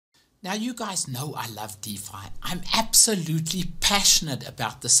Now, you guys know I love DeFi. I'm absolutely passionate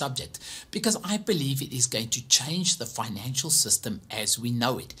about the subject because I believe it is going to change the financial system as we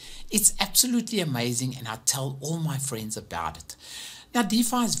know it. It's absolutely amazing, and I tell all my friends about it. Now,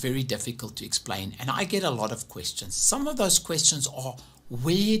 DeFi is very difficult to explain, and I get a lot of questions. Some of those questions are,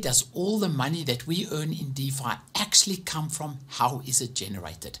 where does all the money that we earn in DeFi actually come from? How is it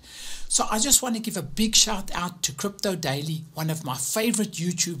generated? So I just want to give a big shout out to Crypto Daily, one of my favorite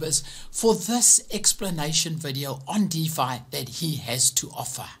YouTubers, for this explanation video on DeFi that he has to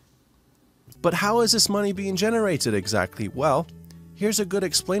offer. But how is this money being generated exactly? Well, here's a good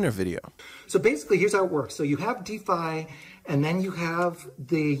explainer video. So basically, here's how it works. So you have DeFi, and then you have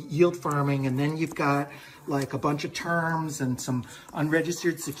the yield farming, and then you've got like a bunch of terms and some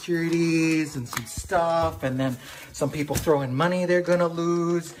unregistered securities and some stuff, and then some people throw in money they're gonna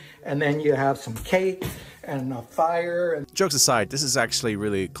lose, and then you have some cake and a fire. And jokes aside, this is actually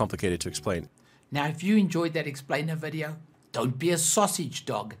really complicated to explain. Now, if you enjoyed that explainer video, don't be a sausage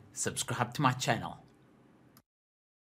dog. Subscribe to my channel.